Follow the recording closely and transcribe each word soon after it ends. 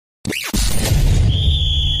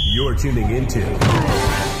You're tuning into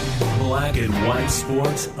Black and White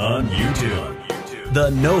Sports on YouTube.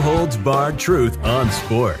 The no-holds-barred truth on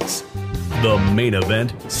sports. The main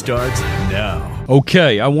event starts now.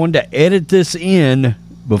 Okay, I wanted to edit this in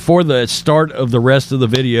before the start of the rest of the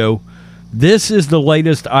video. This is the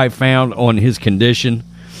latest I found on his condition,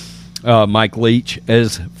 Mike Leach.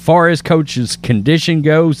 As far as coach's condition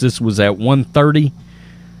goes, this was at 1:30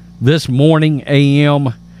 this morning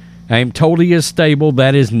a.m. I am told he is stable.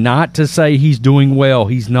 That is not to say he's doing well.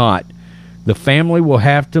 He's not. The family will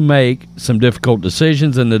have to make some difficult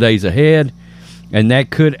decisions in the days ahead, and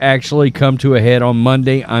that could actually come to a head on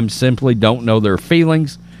Monday. I simply don't know their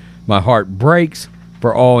feelings. My heart breaks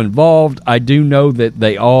for all involved. I do know that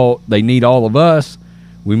they need all of us.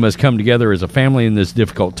 We must come together as a family in this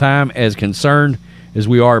difficult time. As concerned as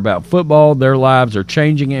we are about football, their lives are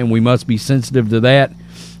changing, and we must be sensitive to that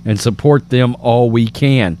and support them all we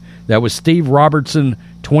can. That was Steve Robertson,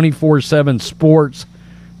 24/7 Sports,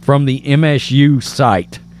 from the MSU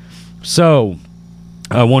site. So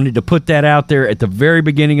I wanted to put that out there at the very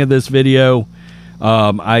beginning of this video.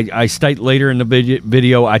 I state later in the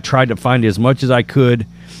video, I tried to find as much as I could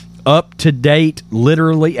up to date,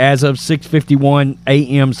 literally as of 6:51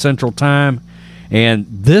 a.m. Central Time. And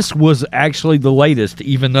this was actually the latest,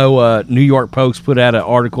 even though New York Post put out an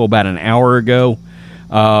article about an hour ago.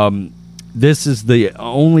 This is the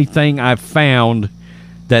only thing I've found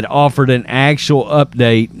that offered an actual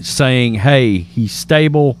update saying, hey, he's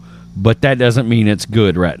stable, but that doesn't mean it's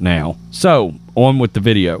good right now. So, on with the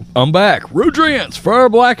video. I'm back. Rudrance for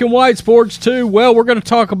Black and White Sports 2. Well, we're going to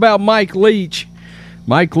talk about Mike Leach.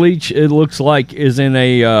 Mike Leach, it looks like, is in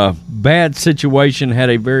a bad situation, had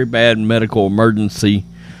a very bad medical emergency.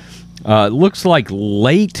 It looks like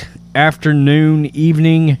late afternoon,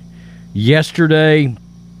 evening yesterday.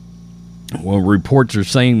 Well, reports are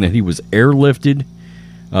saying that he was airlifted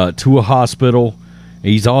to a hospital.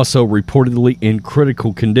 He's also reportedly in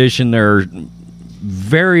critical condition. There are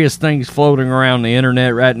various things floating around the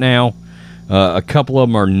internet right now. A couple of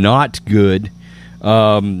them are not good.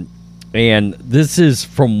 And this is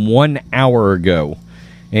from 1 hour ago.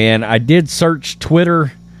 And I did search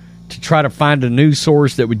Twitter to try to find a news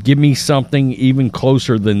source that would give me something even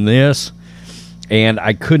closer than this. And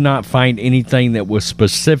I could not find anything that was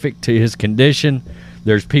specific to his condition.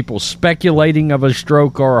 There's people speculating of a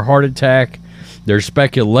stroke or a heart attack. There's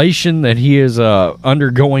speculation that he is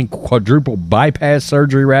undergoing quadruple bypass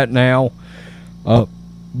surgery right now.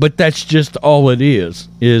 But that's just all it is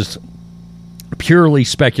purely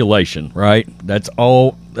speculation, right? That's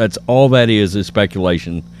all that is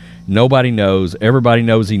speculation. Nobody knows. Everybody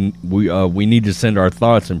knows we need to send our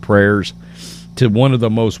thoughts and prayers to one of the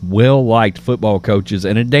most well-liked football coaches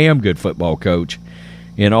and a damn good football coach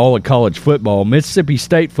in all of college football. Mississippi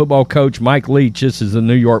State football coach Mike Leach, this is the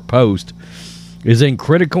New York Post, is in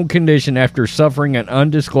critical condition after suffering an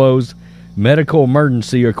undisclosed medical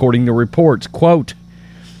emergency, according to reports. Quote,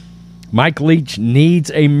 Mike Leach needs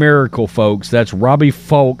a miracle, folks. That's Robbie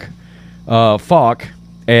Falk, who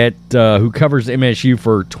covers MSU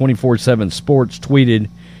for 24/7 Sports, tweeted,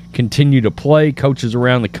 continue to play. Coaches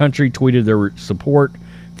around the country tweeted their support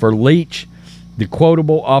for Leach, the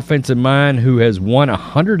quotable offensive mind who has won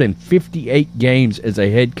 158 games as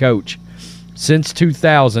a head coach since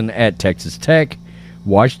 2000 at Texas Tech,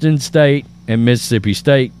 Washington State, and Mississippi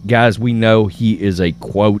State. Guys, we know he is a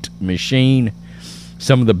quote machine.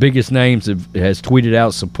 Some of the biggest names has tweeted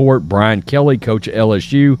out support. Brian Kelly, coach at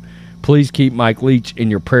LSU. Please keep Mike Leach in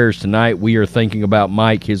your prayers tonight. We are thinking about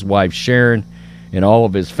Mike, his wife Sharon, and all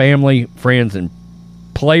of his family, friends, and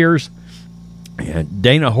players. And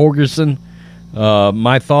Dana Holgerson,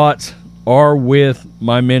 my thoughts are with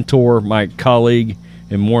my mentor, my colleague,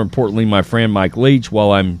 and more importantly, my friend Mike Leach.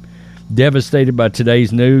 While I'm devastated by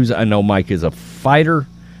today's news, I know Mike is a fighter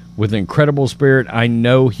with incredible spirit. I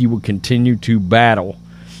know he will continue to battle.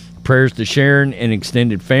 Prayers to Sharon and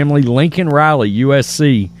extended family. Lincoln Riley,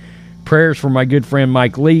 USC. Prayers for my good friend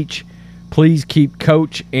Mike Leach. Please keep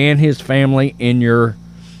Coach and his family in your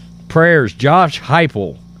prayers. Josh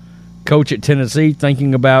Heupel, coach at Tennessee,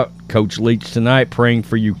 thinking about Coach Leach tonight. Praying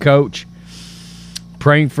for you, Coach.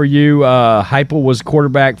 Praying for you. Heupel was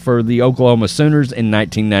quarterback for the Oklahoma Sooners in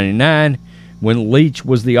 1999 when Leach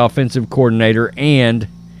was the offensive coordinator and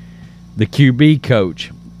the QB coach.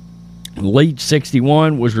 Leach,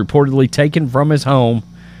 61, was reportedly taken from his home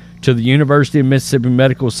to the University of Mississippi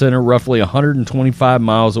Medical Center, roughly 125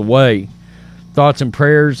 miles away. Thoughts and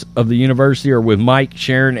prayers of the university are with Mike,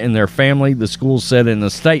 Sharon, and their family, the school said in a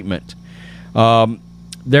statement.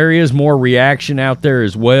 There is more reaction out there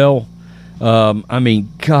as well.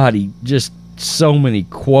 God, he just so many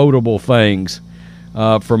quotable things.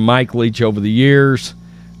 from Mike Leach over the years.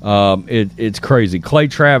 It's crazy. Clay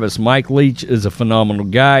Travis, Mike Leach is a phenomenal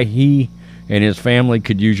guy. He and his family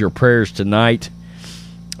could use your prayers tonight.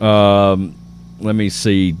 Let me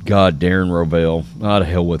see. God, Darren Rovell. Oh, to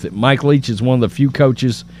hell with it. Mike Leach is one of the few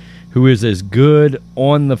coaches who is as good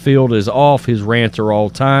on the field as off. His rants are all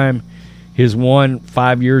time. His one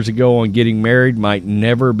 5 years ago on getting married might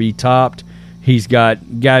never be topped. He's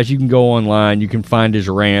got, guys, you can go online. You can find his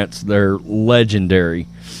rants. They're legendary.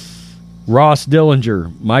 Ross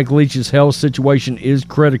Dillinger, Mike Leach's health situation is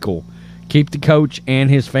critical. Keep the coach and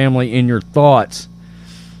his family in your thoughts.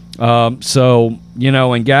 So, you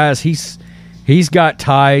know, and guys, he's got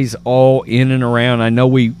ties all in and around. I know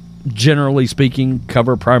we, generally speaking,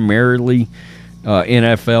 cover primarily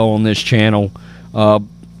NFL on this channel.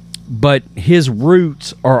 But his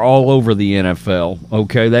roots are all over the NFL,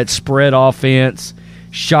 okay? That spread offense,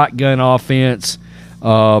 shotgun offense,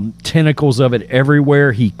 tentacles of it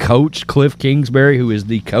everywhere. He coached Cliff Kingsbury, who is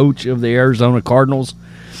the coach of the Arizona Cardinals.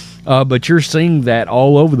 But you're seeing that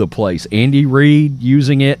all over the place. Andy Reid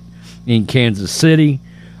using it in Kansas City.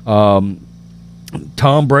 Tom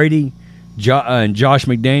Brady and Josh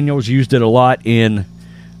McDaniels used it a lot in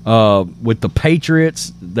with the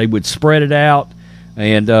Patriots. They would spread it out.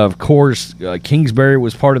 And, of course, Kingsbury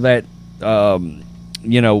was part of that, was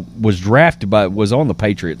on the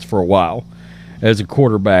Patriots for a while as a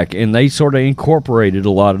quarterback. And they sort of incorporated a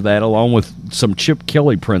lot of that along with some Chip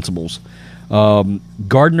Kelly principles.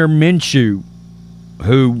 Gardner Minshew,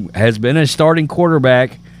 who has been a starting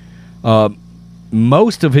quarterback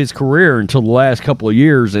most of his career until the last couple of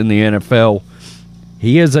years in the NFL,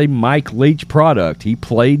 he is a Mike Leach product. He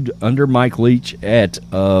played under Mike Leach at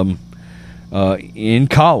in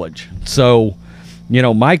college. So, you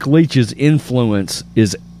know, Mike Leach's influence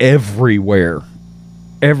is everywhere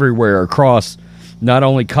across not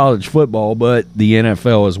only college football, but the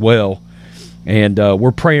NFL as well. And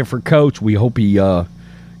we're praying for Coach. We hope he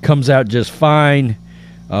comes out just fine.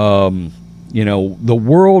 You know, the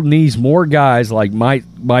world needs more guys like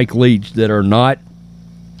Mike Leach that are not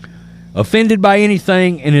offended by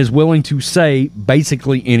anything and is willing to say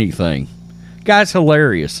basically anything. Guy's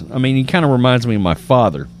hilarious. I mean, he kind of reminds me of my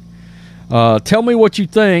father. Tell me what you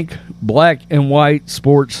think, Black and White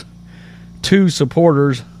Sports 2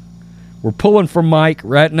 supporters. We're pulling for Mike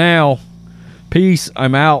right now. Peace.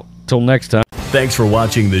 I'm out. Till next time. Thanks for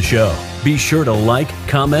watching the show. Be sure to like,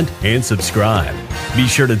 comment, and subscribe. Be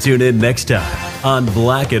sure to tune in next time on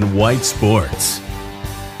Black and White Sports.